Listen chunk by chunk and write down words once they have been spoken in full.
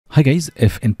Hi guys,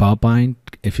 if in PowerPoint,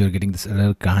 if you're getting this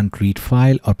error, can't read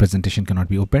file or presentation cannot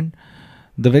be opened,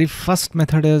 the very first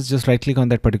method is just right click on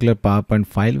that particular PowerPoint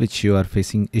file which you are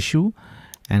facing issue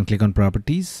and click on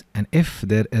properties. And if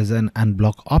there is an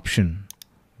unblock option,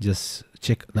 just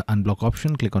check the unblock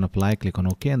option, click on apply, click on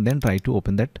OK, and then try to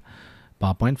open that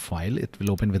PowerPoint file. It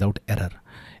will open without error.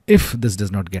 If this does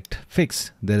not get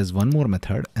fixed, there is one more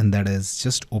method, and that is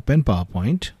just open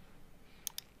PowerPoint.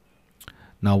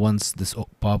 Now once this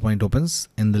PowerPoint opens,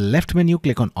 in the left menu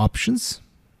click on options.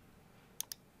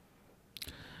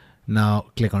 Now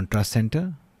click on Trust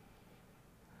Center.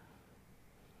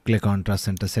 Click on Trust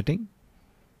Center setting.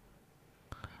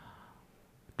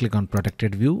 Click on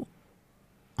protected view.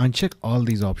 Uncheck all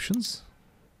these options.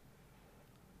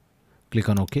 Click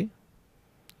on OK.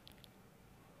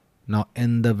 Now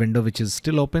in the window which is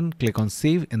still open, click on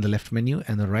save in the left menu,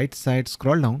 and the right side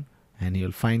scroll down and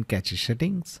you'll find cache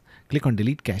settings. Click on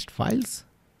delete cached files.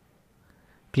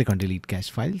 Click on delete cached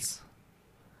files.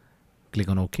 Click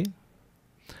on OK.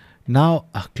 Now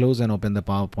close and open the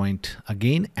PowerPoint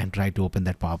again and try to open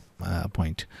that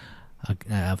PowerPoint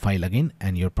file again,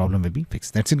 and your problem will be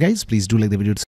fixed. That's it guys. Please do like the video.